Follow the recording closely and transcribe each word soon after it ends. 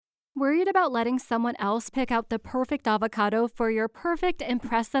Worried about letting someone else pick out the perfect avocado for your perfect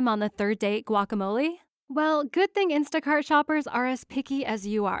impress them on the third date guacamole? Well, good thing Instacart shoppers are as picky as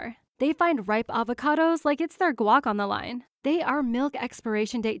you are. They find ripe avocados like it's their guac on the line. They are milk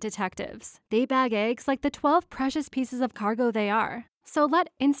expiration date detectives. They bag eggs like the 12 precious pieces of cargo they are. So let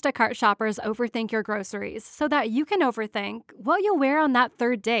Instacart shoppers overthink your groceries so that you can overthink what you'll wear on that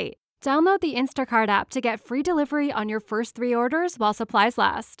third date. Download the Instacart app to get free delivery on your first 3 orders while supplies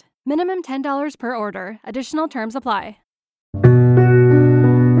last. Minimum $10 per order. Additional terms apply.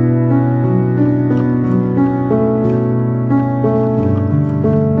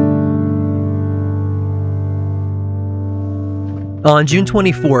 On June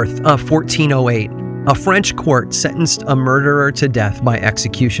 24th of 1408, a French court sentenced a murderer to death by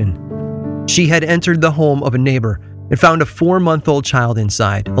execution. She had entered the home of a neighbor and found a 4-month-old child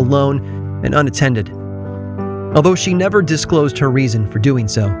inside, alone and unattended. Although she never disclosed her reason for doing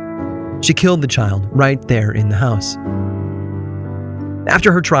so, she killed the child right there in the house.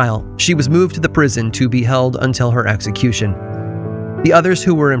 After her trial, she was moved to the prison to be held until her execution. The others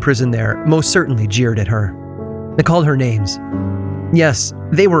who were imprisoned there most certainly jeered at her. They called her names. Yes,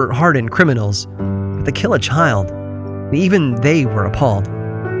 they were hardened criminals, but to kill a child, even they were appalled.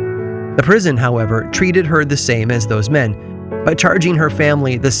 The prison, however, treated her the same as those men, by charging her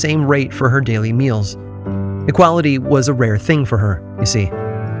family the same rate for her daily meals. Equality was a rare thing for her, you see.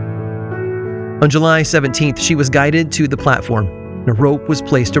 On July 17th, she was guided to the platform, and a rope was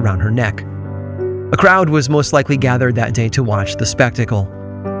placed around her neck. A crowd was most likely gathered that day to watch the spectacle.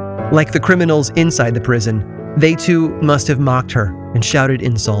 Like the criminals inside the prison, they too must have mocked her and shouted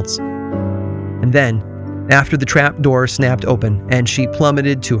insults. And then, after the trap door snapped open and she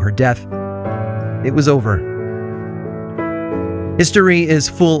plummeted to her death, it was over. History is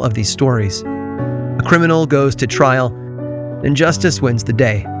full of these stories. A criminal goes to trial, and justice wins the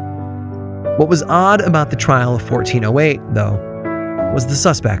day. What was odd about the trial of 1408, though, was the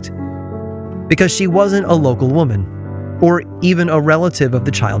suspect. Because she wasn't a local woman, or even a relative of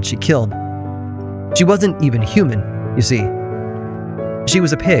the child she killed. She wasn't even human, you see. She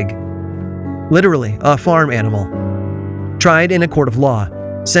was a pig. Literally, a farm animal. Tried in a court of law,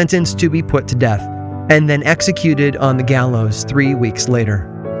 sentenced to be put to death, and then executed on the gallows 3 weeks later.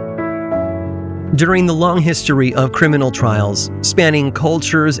 During the long history of criminal trials, spanning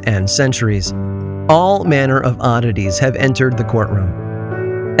cultures and centuries, all manner of oddities have entered the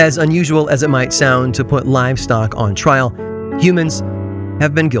courtroom. As unusual as it might sound to put livestock on trial, humans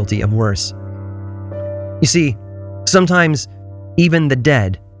have been guilty of worse. You see, sometimes even the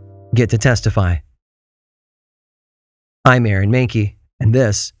dead get to testify. I'm Aaron Mahnke, and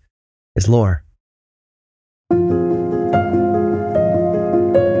this is Lore.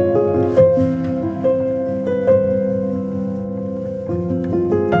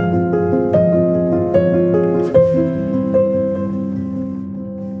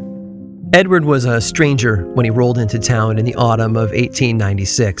 Edward was a stranger when he rolled into town in the autumn of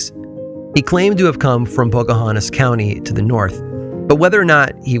 1896. He claimed to have come from Pocahontas County to the north, but whether or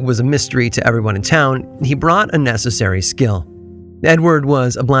not he was a mystery to everyone in town, he brought a necessary skill. Edward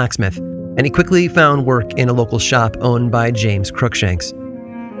was a blacksmith, and he quickly found work in a local shop owned by James Cruikshanks.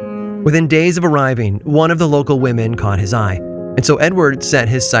 Within days of arriving, one of the local women caught his eye, and so Edward set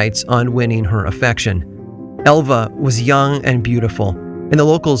his sights on winning her affection. Elva was young and beautiful, and the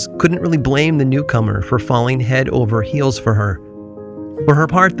locals couldn't really blame the newcomer for falling head over heels for her. For her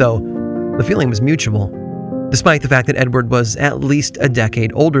part, though, the feeling was mutual, despite the fact that Edward was at least a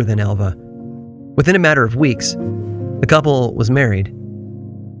decade older than Elva. Within a matter of weeks, the couple was married.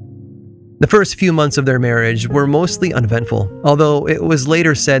 The first few months of their marriage were mostly uneventful, although it was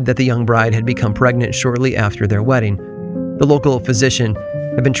later said that the young bride had become pregnant shortly after their wedding. The local physician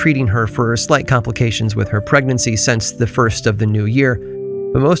had been treating her for slight complications with her pregnancy since the first of the new year,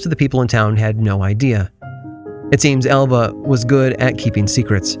 but most of the people in town had no idea. It seems Elva was good at keeping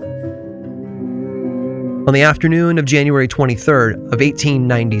secrets. On the afternoon of January 23rd of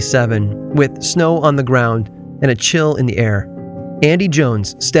 1897, with snow on the ground and a chill in the air, Andy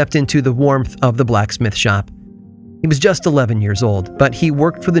Jones stepped into the warmth of the blacksmith shop. He was just 11 years old, but he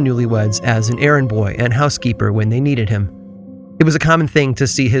worked for the newlyweds as an errand boy and housekeeper when they needed him. It was a common thing to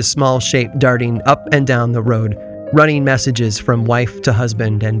see his small shape darting up and down the road, running messages from wife to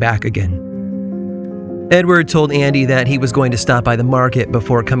husband and back again. Edward told Andy that he was going to stop by the market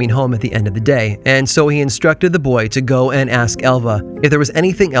before coming home at the end of the day, and so he instructed the boy to go and ask Elva if there was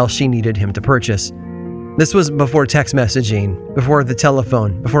anything else she needed him to purchase. This was before text messaging, before the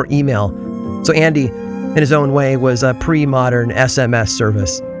telephone, before email, so Andy, in his own way, was a pre-modern SMS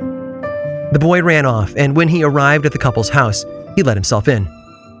service. The boy ran off, and when he arrived at the couple's house, he let himself in.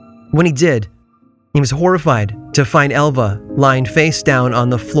 When he did, he was horrified to find Elva lying face down on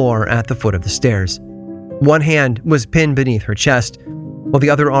the floor at the foot of the stairs. One hand was pinned beneath her chest, while the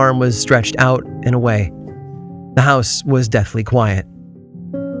other arm was stretched out and away. The house was deathly quiet.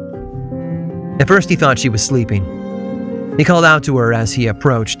 At first, he thought she was sleeping. He called out to her as he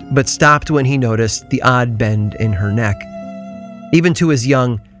approached, but stopped when he noticed the odd bend in her neck. Even to his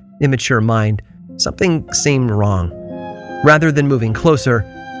young, immature mind, something seemed wrong. Rather than moving closer,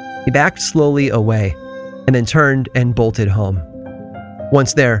 he backed slowly away and then turned and bolted home.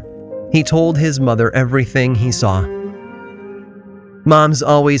 Once there, he told his mother everything he saw. Moms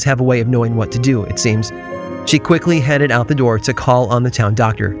always have a way of knowing what to do, it seems. She quickly headed out the door to call on the town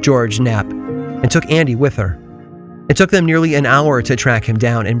doctor, George Knapp, and took Andy with her. It took them nearly an hour to track him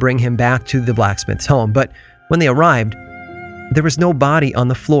down and bring him back to the blacksmith's home, but when they arrived, there was no body on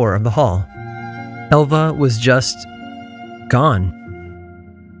the floor of the hall. Elva was just gone.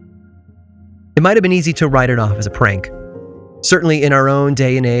 It might have been easy to write it off as a prank. Certainly in our own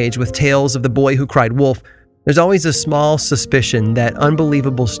day and age, with tales of the boy who cried wolf, there's always a small suspicion that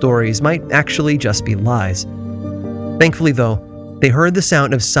unbelievable stories might actually just be lies. Thankfully, though, they heard the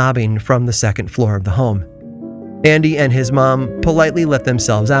sound of sobbing from the second floor of the home. Andy and his mom politely let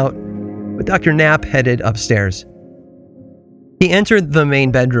themselves out, but Dr. Knapp headed upstairs. He entered the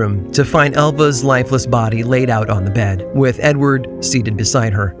main bedroom to find Elva's lifeless body laid out on the bed, with Edward seated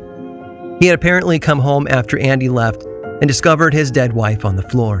beside her. He had apparently come home after Andy left and discovered his dead wife on the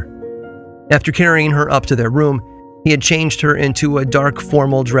floor. After carrying her up to their room, he had changed her into a dark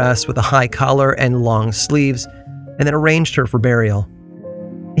formal dress with a high collar and long sleeves, and then arranged her for burial.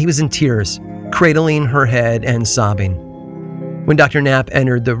 He was in tears, cradling her head and sobbing. When Dr. Knapp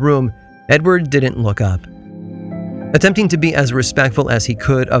entered the room, Edward didn't look up. Attempting to be as respectful as he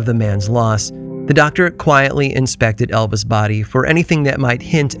could of the man's loss, the doctor quietly inspected Elva's body for anything that might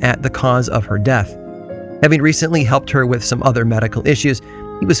hint at the cause of her death. Having recently helped her with some other medical issues,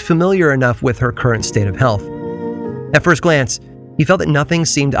 he was familiar enough with her current state of health. At first glance, he felt that nothing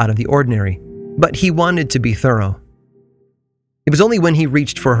seemed out of the ordinary, but he wanted to be thorough. It was only when he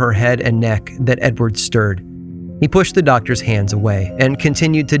reached for her head and neck that Edward stirred. He pushed the doctor's hands away and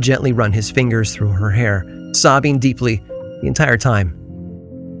continued to gently run his fingers through her hair, sobbing deeply the entire time.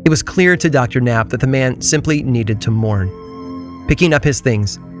 It was clear to Dr. Knapp that the man simply needed to mourn. Picking up his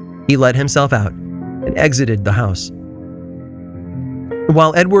things, he let himself out and exited the house.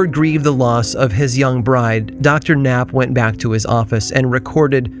 While Edward grieved the loss of his young bride, Dr. Knapp went back to his office and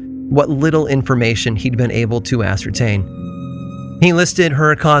recorded what little information he'd been able to ascertain. He listed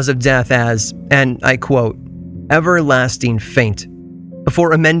her cause of death as, and I quote, everlasting faint,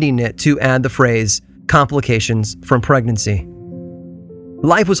 before amending it to add the phrase, complications from pregnancy.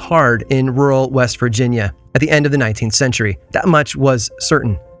 Life was hard in rural West Virginia at the end of the 19th century. That much was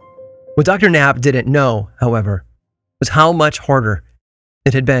certain. What Dr. Knapp didn't know, however, was how much harder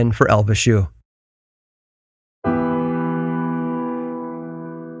it had been for Elva Shue.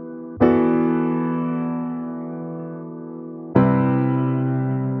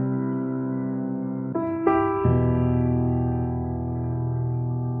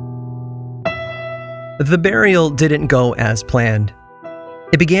 The burial didn't go as planned.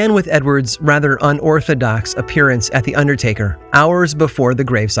 It began with Edward's rather unorthodox appearance at the undertaker hours before the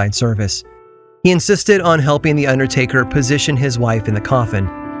graveside service. He insisted on helping the undertaker position his wife in the coffin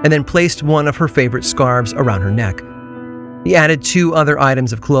and then placed one of her favorite scarves around her neck. He added 2 other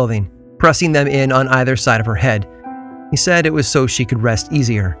items of clothing, pressing them in on either side of her head. He said it was so she could rest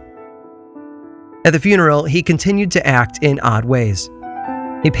easier. At the funeral, he continued to act in odd ways.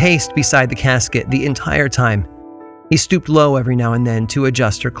 He paced beside the casket the entire time. He stooped low every now and then to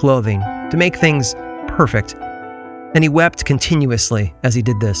adjust her clothing, to make things perfect. And he wept continuously as he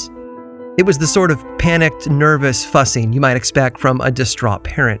did this. It was the sort of panicked, nervous fussing you might expect from a distraught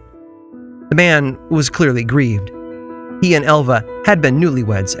parent. The man was clearly grieved. He and Elva had been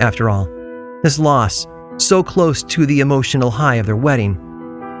newlyweds, after all. This loss, so close to the emotional high of their wedding,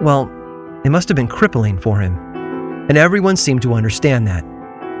 well, it must have been crippling for him. And everyone seemed to understand that.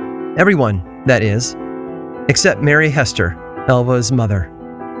 Everyone, that is. Except Mary Hester, Elva's mother.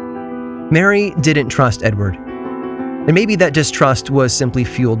 Mary didn't trust Edward. And maybe that distrust was simply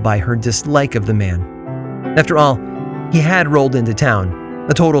fueled by her dislike of the man. After all, he had rolled into town,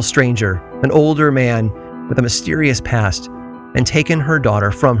 a total stranger, an older man with a mysterious past, and taken her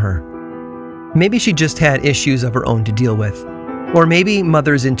daughter from her. Maybe she just had issues of her own to deal with. Or maybe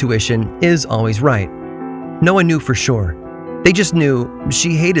mother's intuition is always right. No one knew for sure. They just knew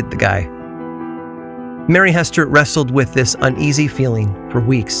she hated the guy. Mary Hester wrestled with this uneasy feeling for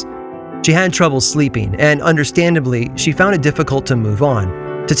weeks. She had trouble sleeping, and understandably, she found it difficult to move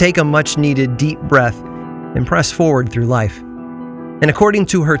on. to take a much-needed deep breath and press forward through life. And according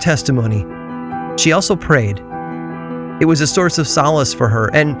to her testimony, she also prayed. It was a source of solace for her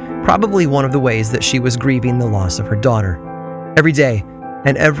and probably one of the ways that she was grieving the loss of her daughter. Every day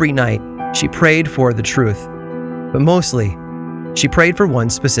and every night, she prayed for the truth. But mostly, she prayed for one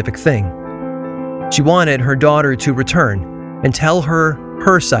specific thing. She wanted her daughter to return and tell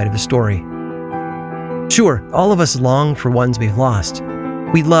her side of the story. Sure, all of us long for ones we've lost.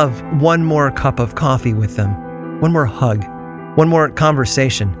 We love one more cup of coffee with them, one more hug, one more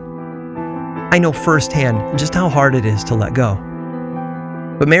conversation. I know firsthand just how hard it is to let go.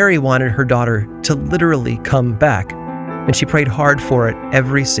 But Mary wanted her daughter to literally come back, and she prayed hard for it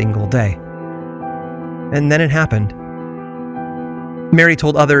every single day. And then it happened. Mary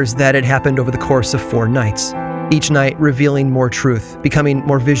told others that it happened over the course of 4 nights, each night revealing more truth, becoming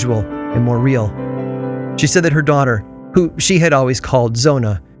more visual and more real. She said that her daughter, who she had always called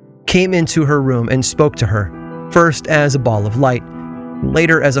Zona, came into her room and spoke to her, first as a ball of light,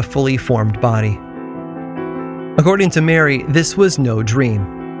 later as a fully formed body. According to Mary, this was no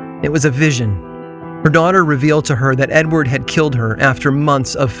dream. It was a vision. Her daughter revealed to her that Edward had killed her after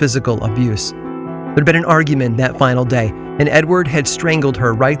months of physical abuse. There'd been an argument that final day, and Edward had strangled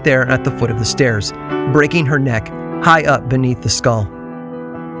her right there at the foot of the stairs, breaking her neck high up beneath the skull.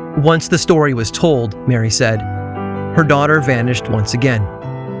 Once the story was told, Mary said, her daughter vanished once again.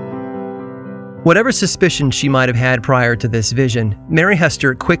 Whatever suspicion she might have had prior to this vision, Mary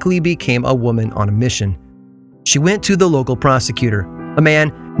Hester quickly became a woman on a mission. She went to the local prosecutor, a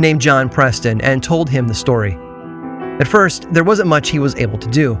man named John Preston, and told him the story. At first, there wasn't much he was able to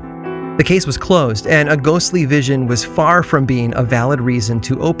do. The case was closed, and a ghostly vision was far from being a valid reason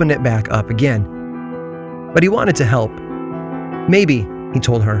to open it back up again. But he wanted to help. Maybe, he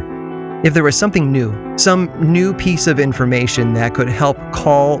told her, if there was something new, some new piece of information that could help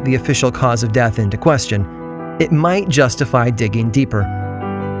call the official cause of death into question, it might justify digging deeper.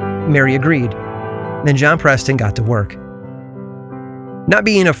 Mary agreed. Then John Preston got to work. Not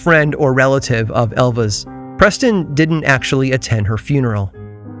being a friend or relative of Elva's, Preston didn't actually attend her funeral.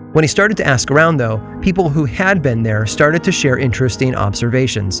 When he started to ask around, though, people who had been there started to share interesting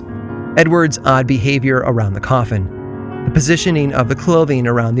observations. Edward's odd behavior around the coffin, the positioning of the clothing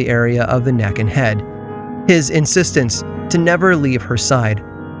around the area of the neck and head, his insistence to never leave her side.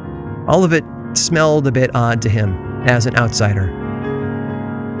 All of it smelled a bit odd to him as an outsider.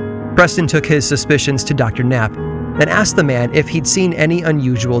 Preston took his suspicions to Dr. Knapp and asked the man if he'd seen any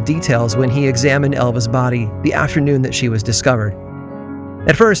unusual details when he examined Elva's body the afternoon that she was discovered.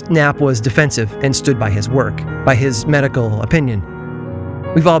 At first, Knapp was defensive and stood by his work, by his medical opinion.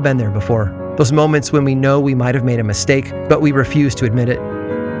 We've all been there before. Those moments when we know we might have made a mistake, but we refuse to admit it.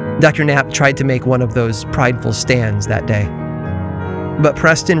 Dr. Knapp tried to make one of those prideful stands that day. But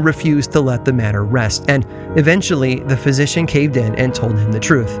Preston refused to let the matter rest, and eventually the physician caved in and told him the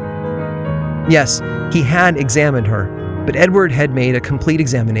truth. Yes, he had examined her, but Edward had made a complete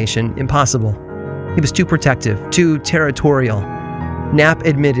examination impossible. He was too protective, too territorial. Knapp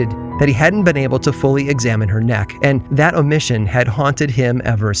admitted that he hadn't been able to fully examine her neck, and that omission had haunted him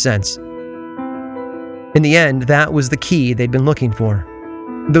ever since. In the end, that was the key they'd been looking for.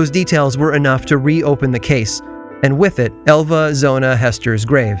 Those details were enough to reopen the case, and with it, Elva Zona Hester's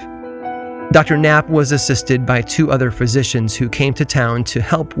grave. Dr. Knapp was assisted by 2 other physicians who came to town to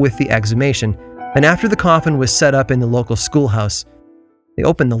help with the exhumation, and after the coffin was set up in the local schoolhouse, they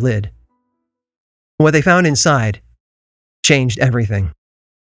opened the lid. What they found inside changed everything.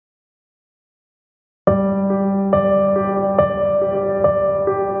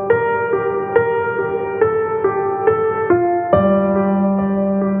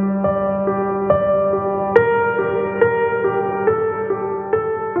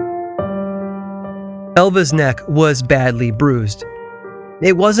 Elva's neck was badly bruised.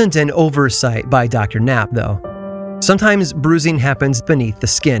 It wasn't an oversight by Dr. Knapp, though. Sometimes bruising happens beneath the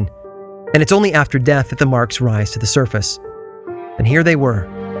skin, and it's only after death that the marks rise to the surface. And here they were,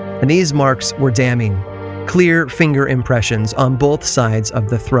 and these marks were damning, clear finger impressions on both sides of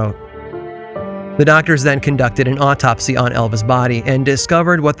the throat. The doctors then conducted an autopsy on Elva's body and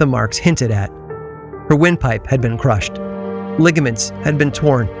discovered what the marks hinted at. Her windpipe had been crushed, ligaments had been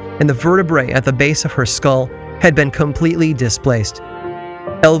torn, and the vertebrae at the base of her skull had been completely displaced.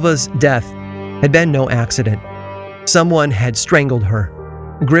 Elva's death had been no accident. Someone had strangled her,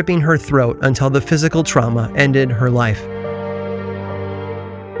 gripping her throat until the physical trauma ended her life.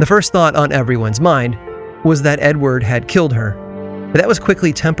 The first thought on everyone's mind was that Edward had killed her, but that was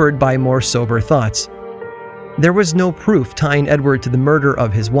quickly tempered by more sober thoughts. There was no proof tying Edward to the murder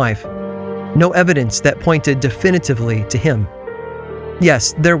of his wife, no evidence that pointed definitively to him.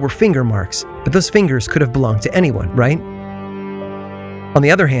 Yes, there were finger marks, but those fingers could have belonged to anyone, right? On the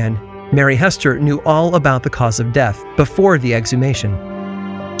other hand, Mary Hester knew all about the cause of death before the exhumation.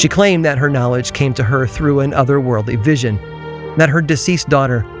 She claimed that her knowledge came to her through an otherworldly vision, that her deceased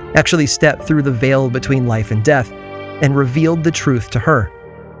daughter actually stepped through the veil between life and death and revealed the truth to her.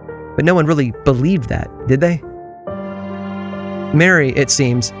 But no one really believed that, did they? Mary, it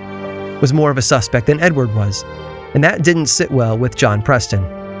seems, was more of a suspect than Edward was, and that didn't sit well with John Preston.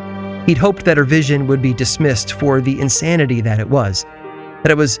 He'd hoped that her vision would be dismissed for the insanity that it was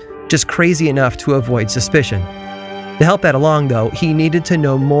just crazy enough to avoid suspicion. To help that along, though, he needed to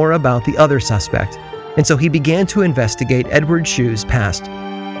know more about the other suspect, and so he began to investigate Edward Shue's past.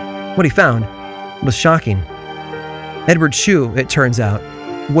 What he found was shocking. Edward Shue, it turns out,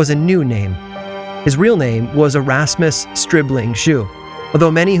 was a new name. His real name was Erasmus Stribling Shue,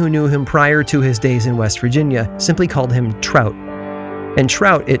 although many who knew him prior to his days in West Virginia simply called him Trout. And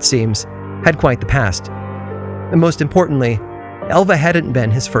Trout, it seems, had quite the past. And most importantly, Elva hadn't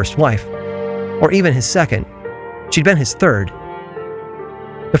been his first wife, or even his second. She'd been his third.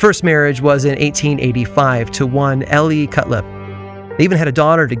 The first marriage was in 1885 to one Ellie Cutlip. They even had a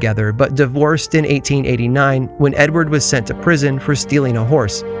daughter together, but divorced in 1889 when Edward was sent to prison for stealing a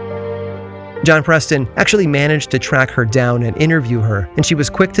horse. John Preston actually managed to track her down and interview her, and she was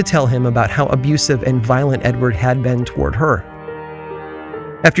quick to tell him about how abusive and violent Edward had been toward her.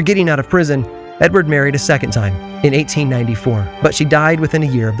 After getting out of prison, Edward married a second time in 1894, but she died within a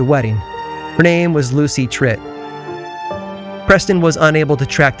year of the wedding. Her name was Lucy Tritt. Preston was unable to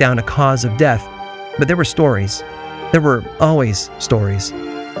track down a cause of death, but there were stories. There were always stories.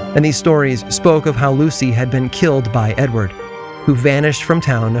 And these stories spoke of how Lucy had been killed by Edward, who vanished from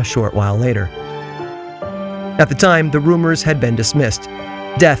town a short while later. At the time, the rumors had been dismissed.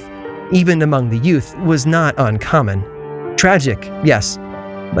 Death, even among the youth, was not uncommon. Tragic, yes,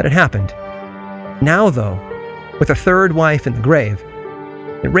 but it happened. Now, though, with a third wife in the grave,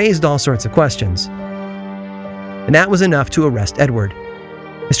 it raised all sorts of questions. And that was enough to arrest Edward.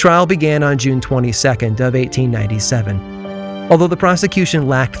 His trial began on June 22nd of 1897. Although the prosecution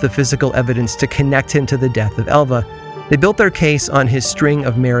lacked the physical evidence to connect him to the death of Elva, they built their case on his string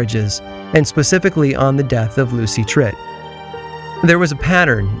of marriages, and specifically on the death of Lucy Tritt. There was a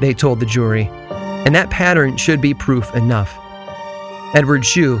pattern, they told the jury, and that pattern should be proof enough. Edward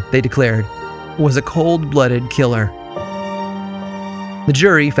Shue, they declared, was a cold-blooded killer. The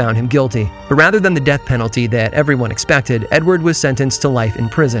jury found him guilty, but rather than the death penalty that everyone expected, Edward was sentenced to life in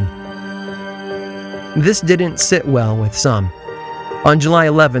prison. This didn't sit well with some. On July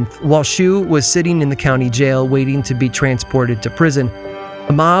 11th, while Shue was sitting in the county jail waiting to be transported to prison,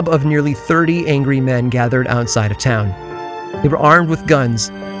 a mob of nearly 30 angry men gathered outside of town. They were armed with guns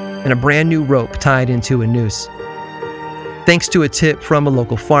and a brand new rope tied into a noose. Thanks to a tip from a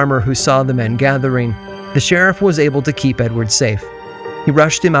local farmer who saw the men gathering, the sheriff was able to keep Edward safe. He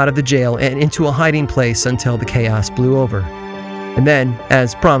rushed him out of the jail and into a hiding place until the chaos blew over. And then,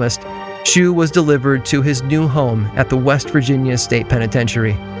 as promised, Shue was delivered to his new home at the West Virginia State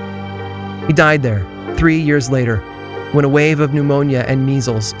Penitentiary. He died there 3 years later, when a wave of pneumonia and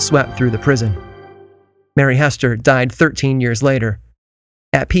measles swept through the prison. Mary Hester died 13 years later,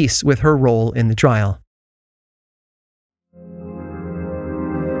 at peace with her role in the trial.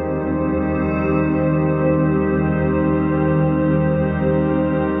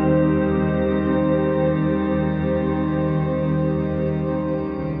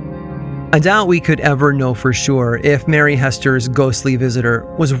 I doubt we could ever know for sure if Mary Hester's ghostly visitor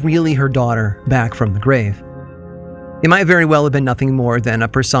was really her daughter back from the grave. It might very well have been nothing more than a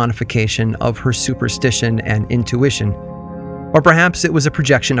personification of her superstition and intuition. Or perhaps it was a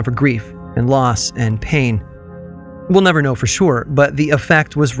projection of her grief and loss and pain. We'll never know for sure, but the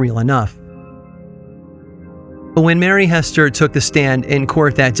effect was real enough. But when Mary Hester took the stand in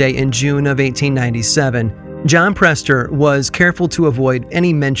court that day in June of 1897, John Preston was careful to avoid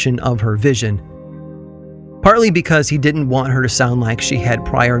any mention of her vision. Partly because he didn't want her to sound like she had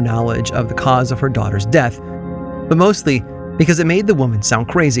prior knowledge of the cause of her daughter's death, but mostly because it made the woman sound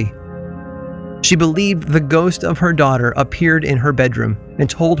crazy. She believed the ghost of her daughter appeared in her bedroom and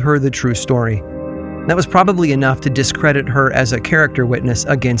told her the true story. That was probably enough to discredit her as a character witness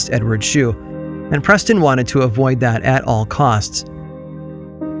against Edward Shue, and Preston wanted to avoid that at all costs.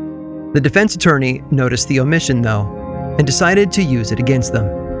 The defense attorney noticed the omission, though, and decided to use it against them.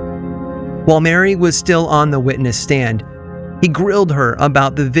 While Mary was still on the witness stand, he grilled her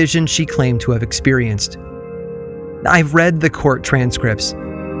about the vision she claimed to have experienced. I've read the court transcripts.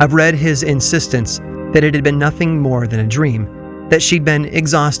 I've read his insistence that it had been nothing more than a dream, that she'd been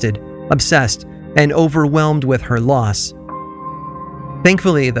exhausted, obsessed, and overwhelmed with her loss.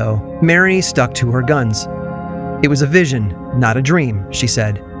 Thankfully, though, Mary stuck to her guns. It was a vision, not a dream, she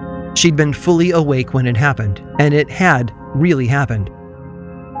said. She'd been fully awake when it happened, and it had really happened.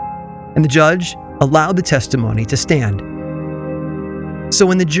 And the judge allowed the testimony to stand. So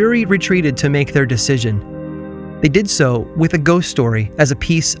when the jury retreated to make their decision, they did so with a ghost story as a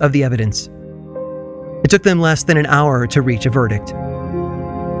piece of the evidence. It took them less than an hour to reach a verdict.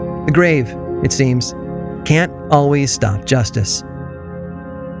 The grave, it seems, can't always stop justice.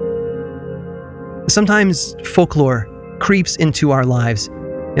 Sometimes folklore creeps into our lives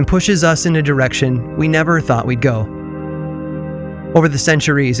and pushes us in a direction we never thought we'd go. Over the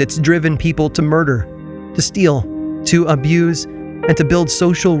centuries, it's driven people to murder, to steal, to abuse, and to build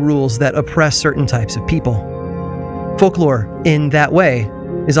social rules that oppress certain types of people. Folklore, in that way,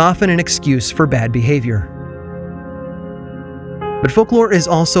 is often an excuse for bad behavior. But folklore is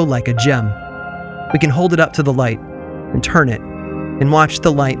also like a gem. We can hold it up to the light and turn it and watch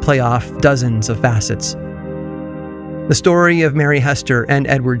the light play off dozens of facets. The story of Mary Hester and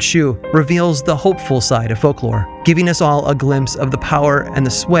Edward Shue reveals the hopeful side of folklore, giving us all a glimpse of the power and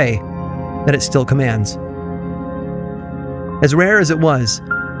the sway that it still commands. As rare as it was,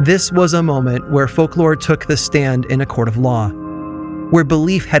 this was a moment where folklore took the stand in a court of law, where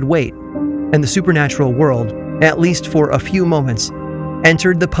belief had weight, and the supernatural world, at least for a few moments,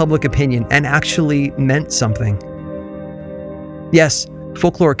 entered the public opinion and actually meant something. Yes,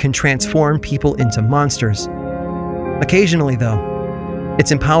 folklore can transform people into monsters. Occasionally, though,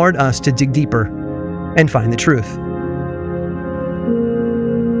 it's empowered us to dig deeper and find the truth.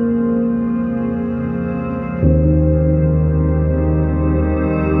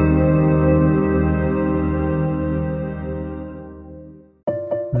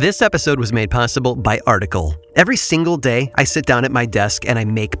 This episode was made possible by Article. Every single day, I sit down at my desk and I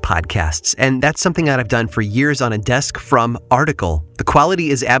make podcasts, and that's something that I've done for years on a desk from Article. The quality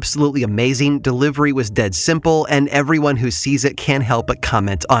is absolutely amazing, delivery was dead simple, and everyone who sees it can't help but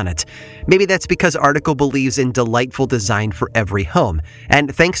comment on it. Maybe that's because Article believes in delightful design for every home,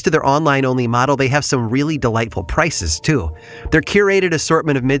 and thanks to their online-only model, they have some really delightful prices too. Their curated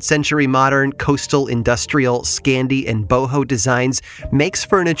assortment of mid-century modern, coastal, industrial, Scandi, and boho designs makes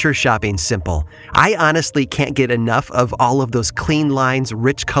furniture shopping simple. I honestly can't get enough of all of those clean lines,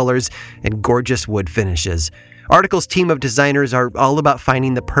 rich colors, and gorgeous wood finishes. Article's team of designers are all about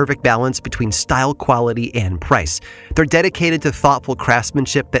finding the perfect balance between style, quality, and price. They're dedicated to thoughtful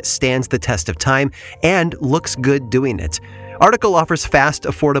craftsmanship that stands the test of time and looks good doing it. Article offers fast,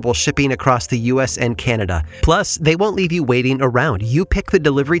 affordable shipping across the US and Canada. Plus, they won't leave you waiting around. You pick the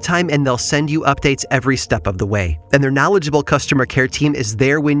delivery time and they'll send you updates every step of the way. And their knowledgeable customer care team is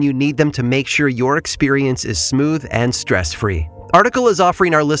there when you need them to make sure your experience is smooth and stress-free. Article is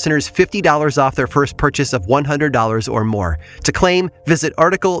offering our listeners $50 off their first purchase of $100 or more. To claim, visit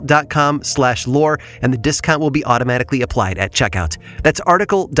article.com/lore and the discount will be automatically applied at checkout. That's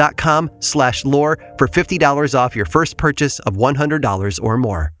article.com/lore for $50 off your first purchase of $100 or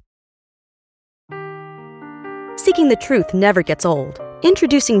more. Seeking the truth never gets old.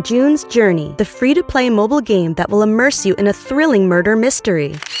 Introducing June's Journey, the free-to-play mobile game that will immerse you in a thrilling murder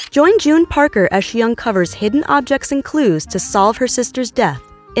mystery. Join June Parker as she uncovers hidden objects and clues to solve her sister's death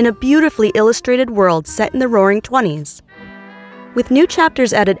in a beautifully illustrated world set in the Roaring '20s. With new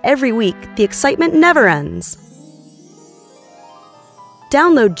chapters added every week, the excitement never ends.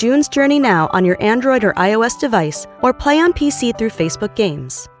 Download June's Journey now on your Android or iOS device, or play on PC through Facebook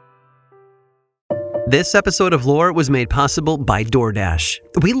Games. This episode of Lore was made possible by DoorDash.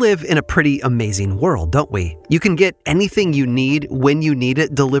 We live in a pretty amazing world, don't we? You can get anything you need when you need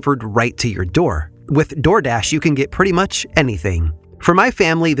it delivered right to your door. With DoorDash, you can get pretty much anything. For my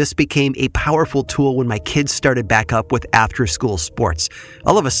family, this became a powerful tool when my kids started back up with after-school sports.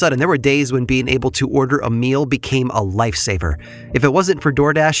 All of a sudden, there were days when being able to order a meal became a lifesaver. If it wasn't for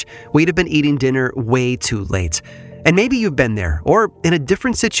DoorDash, we'd have been eating dinner way too late. And maybe you've been there, or in a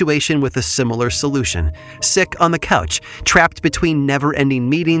different situation with a similar solution. Sick on the couch, trapped between never-ending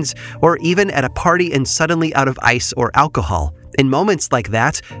meetings, or even at a party and suddenly out of ice or alcohol. In moments like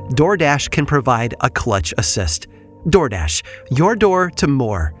that, DoorDash can provide a clutch assist. DoorDash, your door to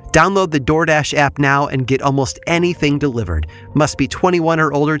more. Download the DoorDash app now and get almost anything delivered. Must be 21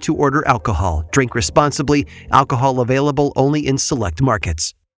 or older to order alcohol. Drink responsibly. Alcohol available only in select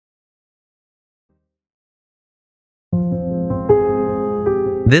markets.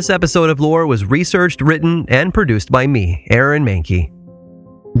 This episode of Lore was researched, written, and produced by me, Aaron Mahnke.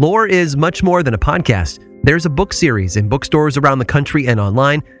 Lore is much more than a podcast. There's a book series in bookstores around the country and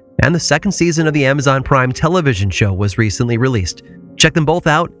online, and the second season of the Amazon Prime television show was recently released. Check them both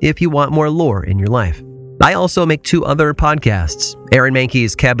out if you want more lore in your life. I also make 2 other podcasts, Aaron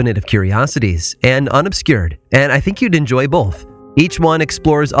Mahnke's Cabinet of Curiosities and Unobscured, and I think you'd enjoy both. Each one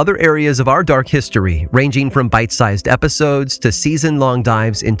explores other areas of our dark history, ranging from bite-sized episodes to season-long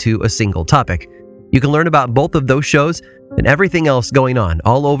dives into a single topic. You can learn about both of those shows and everything else going on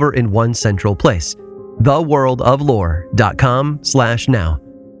all over in one central place, theworldoflore.com/now.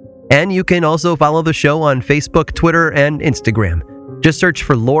 And you can also follow the show on Facebook, Twitter, and Instagram. Just search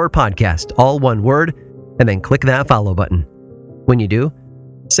for Lore Podcast, all one word, and then click that follow button. When you do,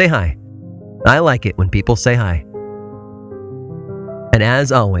 say hi. I like it when people say hi. And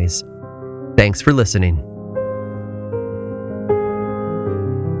as always, thanks for listening.